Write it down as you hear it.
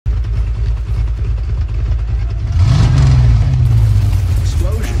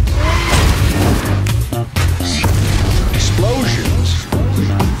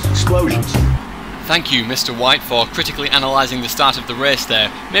Thank you, Mr. White, for critically analysing the start of the race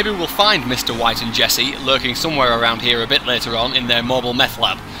there. Maybe we'll find Mr. White and Jesse lurking somewhere around here a bit later on in their mobile meth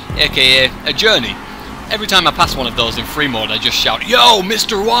lab, aka a journey. Every time I pass one of those in free mode I just shout, "Yo,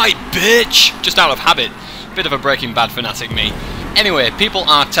 Mr. White, bitch!" just out of habit. Bit of a Breaking Bad fanatic me. Anyway, people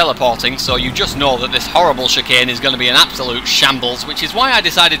are teleporting, so you just know that this horrible chicane is going to be an absolute shambles, which is why I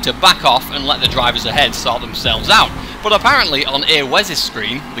decided to back off and let the drivers ahead sort themselves out. But apparently on A. Wes's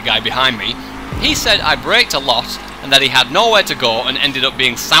screen, the guy behind me, he said I braked a lot and that he had nowhere to go and ended up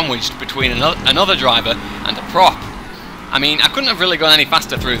being sandwiched between another driver and a prop. I mean, I couldn't have really gone any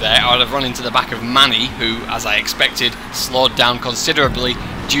faster through there, or I'd have run into the back of Manny, who, as I expected, slowed down considerably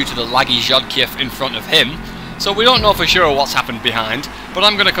due to the laggy Jodkiev in front of him. So we don't know for sure what's happened behind, but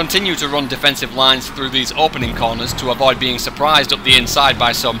I'm going to continue to run defensive lines through these opening corners to avoid being surprised up the inside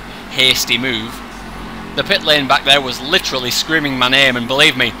by some hasty move. The pit lane back there was literally screaming my name, and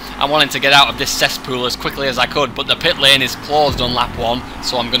believe me, I wanted to get out of this cesspool as quickly as I could, but the pit lane is closed on lap 1,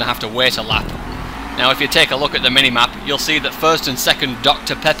 so I'm going to have to wait a lap. Now if you take a look at the minimap, you'll see that first and second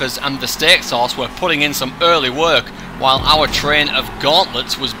Dr. Peppers and the steak sauce were putting in some early work, while our train of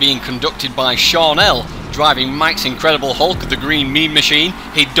gauntlets was being conducted by Sean L, driving Mike's Incredible Hulk, the green meme machine.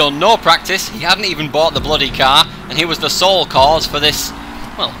 He'd done no practice, he hadn't even bought the bloody car, and he was the sole cause for this,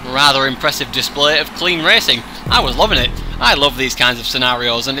 well, rather impressive display of clean racing. I was loving it. I love these kinds of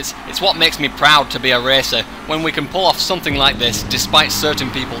scenarios, and it's what makes me proud to be a racer, when we can pull off something like this despite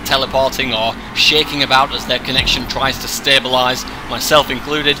certain people teleporting or shaking about as their connection tries to stabilise, myself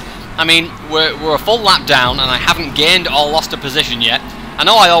included. I mean, we're a full lap down and I haven't gained or lost a position yet. I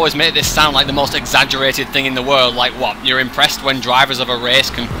know I always make this sound like the most exaggerated thing in the world, like what, you're impressed when drivers of a race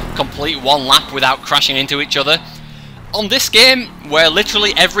can complete one lap without crashing into each other? On this game, where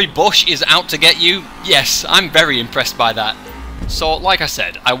literally every bush is out to get you, yes, I'm very impressed by that. So, like I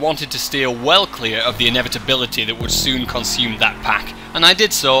said, I wanted to steer well clear of the inevitability that would soon consume that pack, and I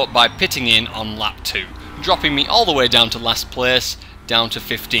did so by pitting in on lap 2, dropping me all the way down to last place, down to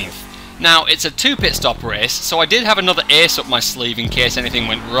 15th. Now, it's a 2 pit stop race, so I did have another ace up my sleeve in case anything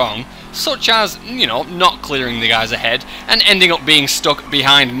went wrong, such as, you know, not clearing the guys ahead and ending up being stuck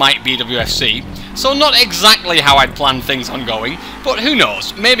behind Mike BWFC. So not exactly how I'd planned things on going, but who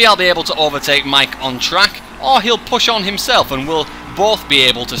knows, maybe I'll be able to overtake Mike on track, or he'll push on himself and we'll both be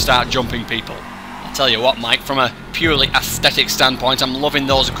able to start jumping people. I'll tell you what, Mike, from a purely aesthetic standpoint, I'm loving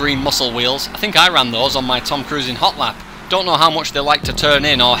those green muscle wheels. I think I ran those on my Tom Cruise in Hot Lap. Don't know how much they like to turn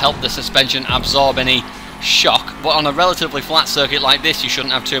in or help the suspension absorb any shock, but on a relatively flat circuit like this you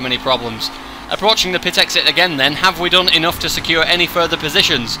shouldn't have too many problems. Approaching the pit exit again then, have we done enough to secure any further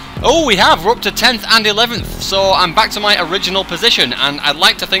positions? Oh, we have! We're up to 10th and 11th, so I'm back to my original position, and I'd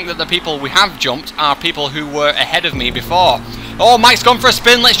like to think that the people we have jumped are people who were ahead of me before. Oh, Mike's gone for a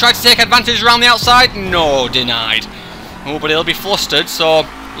spin, let's try to take advantage around the outside. No, denied. Oh, but he'll be flustered, so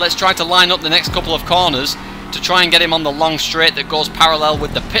let's try to line up the next couple of corners to try and get him on the long straight that goes parallel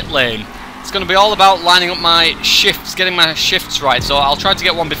with the pit lane. It's going to be all about lining up my shifts, getting my shifts right, so I'll try to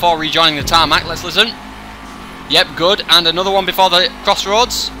get one before rejoining the tarmac. Let's listen. Yep, good, and another one before the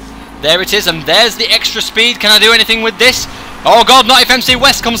crossroads. There it is, and there's the extra speed. Can I do anything with this? Oh god, not if MC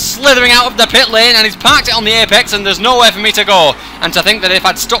West comes slithering out of the pit lane and he's parked it on the apex and there's nowhere for me to go. And to think that if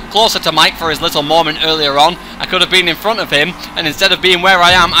I'd stuck closer to Mike for his little moment earlier on, I could have been in front of him, and instead of being where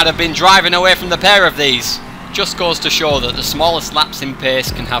I am, I'd have been driving away from the pair of these. Just goes to show that the smallest lapse in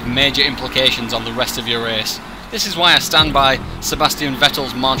pace can have major implications on the rest of your race. This is why I stand by Sebastian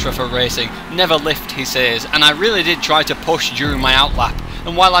Vettel's mantra for racing. Never lift, he says, and I really did try to push during my outlap,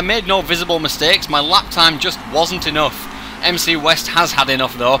 and while I made no visible mistakes, my lap time just wasn't enough. MC West has had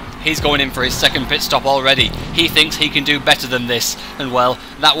enough though. He's going in for his second pit stop already. He thinks he can do better than this, and well,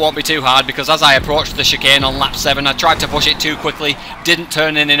 that won't be too hard, because as I approached the chicane on lap 7, I tried to push it too quickly, didn't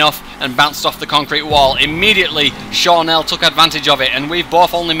turn in enough, and bounced off the concrete wall. Immediately, Sean L took advantage of it, and we've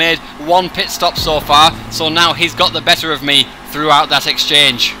both only made one pit stop so far, so now he's got the better of me throughout that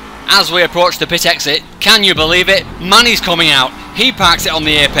exchange. As we approach the pit exit, can you believe it? Manny's coming out. He parks it on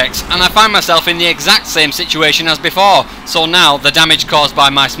the apex, and I find myself in the exact same situation as before. So now the damage caused by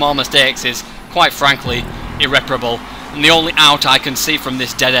my small mistakes is, quite frankly, irreparable. And the only out I can see from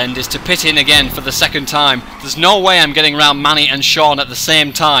this dead end is to pit in again for the second time. There's no way I'm getting around Manny and Sean at the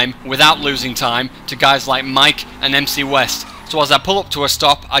same time without losing time to guys like Mike and MC West. So as I pull up to a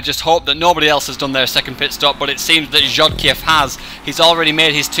stop, I just hope that nobody else has done their second pit stop, but it seems that Jodkiev has. He's already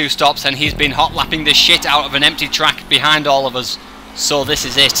made his 2 stops and he's been hot lapping the shit out of an empty track behind all of us. So this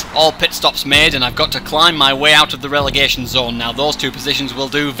is it, all pit stops made and I've got to climb my way out of the relegation zone. Now those two positions will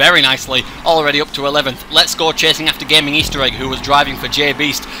do very nicely, already up to 11th. Let's go chasing after Gaming Easter Egg, who was driving for J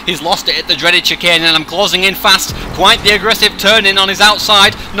Beast. He's lost it at the dreaded chicane and I'm closing in fast. Quite the aggressive turn in on his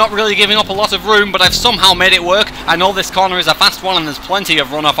outside, not really giving up a lot of room, but I've somehow made it work. I know this corner is a fast one and there's plenty of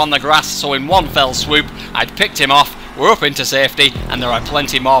runoff on the grass, so in one fell swoop I'd picked him off. We're up into safety and there are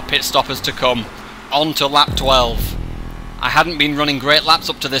plenty more pit stoppers to come. On to lap 12. I hadn't been running great laps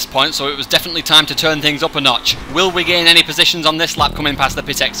up to this point, so it was definitely time to turn things up a notch. Will we gain any positions on this lap coming past the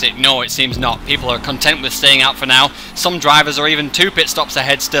pit exit? No, it seems not. People are content with staying out for now. Some drivers are even 2 pit stops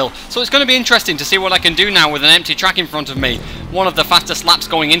ahead still. So it's going to be interesting to see what I can do now with an empty track in front of me. One of the fastest laps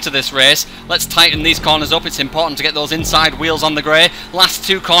going into this race. Let's tighten these corners up. It's important to get those inside wheels on the grey. Last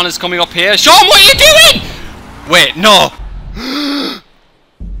 2 corners coming up here. Sean, what are you doing? Wait, no.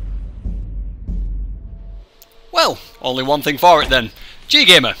 Well, only one thing for it then.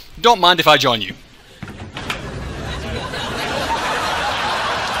 G-Gamer, don't mind if I join you.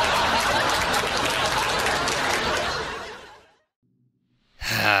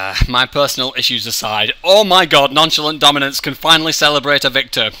 My personal issues aside, oh my god, Nonchalant Dominance can finally celebrate a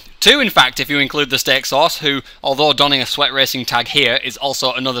victor. 2 in fact if you include the Steak Sauce, who, although donning a Sweat Racing tag here, is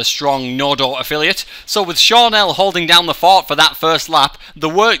also another strong Nodo affiliate. So with Sean L holding down the fort for that first lap, the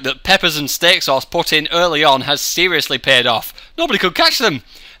work that Peppers and Steak Sauce put in early on has seriously paid off. Nobody could catch them,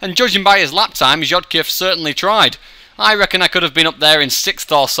 and judging by his lap time, Jodkiev certainly tried. I reckon I could have been up there in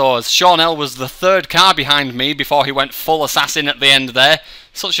 6th or so, as Sean L was the 3rd car behind me before he went full assassin at the end there.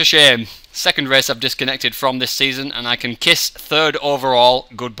 Such a shame. Second race I've disconnected from this season, and I can kiss 3rd overall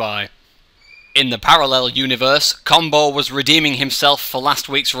goodbye. In the parallel universe, Combo was redeeming himself for last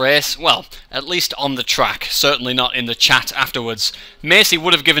week's race, well, at least on the track, certainly not in the chat afterwards. Macy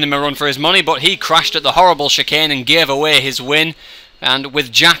would have given him a run for his money, but he crashed at the horrible chicane and gave away his win. And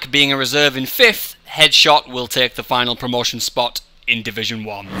with Jack being a reserve in 5th, Headshot will take the final promotion spot in Division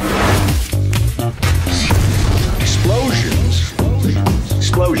 1. Explosions.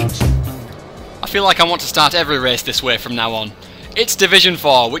 Explosions. I feel like I want to start every race this way from now on. It's Division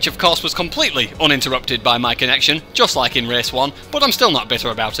 4, which of course was completely uninterrupted by my connection, just like in Race 1, but I'm still not bitter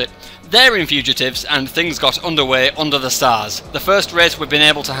about it. They're in Fugitives, and things got underway under the stars. The first race we've been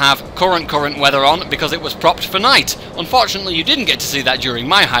able to have current weather on because it was propped for night. Unfortunately, you didn't get to see that during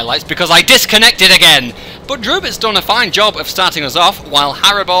my highlights because I disconnected again! But Drubit's done a fine job of starting us off, while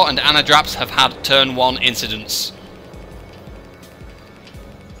Haribo and Anadraps have had Turn 1 incidents.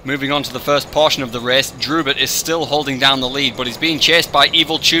 Moving on to the first portion of the race, Drubit is still holding down the lead, but he's being chased by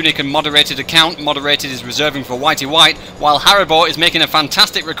Evil Tunic and Moderated Account. Moderated is reserving for Whitey White, while Haribo is making a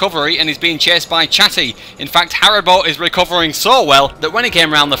fantastic recovery and is being chased by Chatty. In fact, Haribo is recovering so well that when he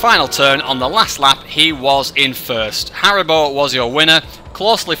came around the final turn on the last lap, he was in first. Haribo was your winner,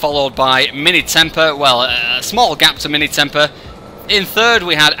 closely followed by Mini Temper, well, a small gap to Mini Temper. In third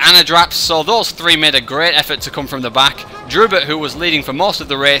we had Anadraps, so those 3 made a great effort to come from the back. Drubit, who was leading for most of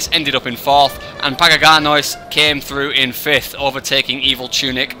the race, ended up in 4th, and Pagaganois came through in 5th, overtaking Evil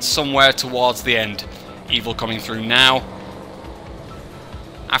Tunic somewhere towards the end. Evil coming through now.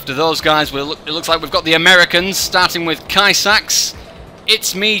 After those guys, it looks like we've got the Americans, starting with Kai Sachs,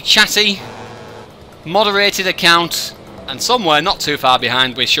 It's Me Chatty, Moderated Account, and somewhere not too far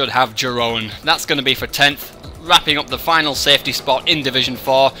behind we should have Jerome. That's going to be for 10th. Wrapping up the final safety spot in Division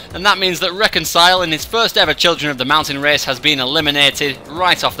 4, and that means that Reconcile in his first ever Children of the Mountain race has been eliminated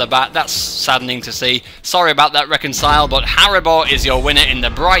right off the bat. That's saddening to see. Sorry about that, Reconcile, but Haribo is your winner in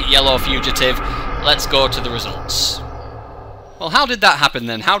the bright yellow Fugitive. Let's go to the results. Well, how did that happen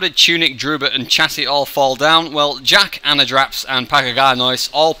then? How did Tunic, Drubit and Chatty all fall down? Well, Jack, Anadraps and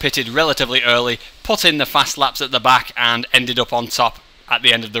Pagaganois all pitted relatively early, put in the fast laps at the back and ended up on top at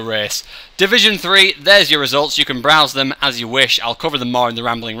the end of the race. Division 3, there's your results. You can browse them as you wish. I'll cover them more in the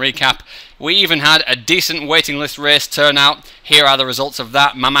rambling recap. We even had a decent waiting list race turnout. Here are the results of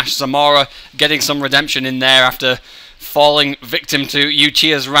that. Mamash Zamora getting some redemption in there after falling victim to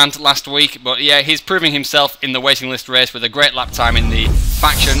Uchiha's rant last week. But yeah, he's proving himself in the waiting list race with a great lap time in the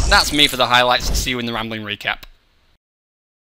faction. That's me for the highlights. See you in the rambling recap.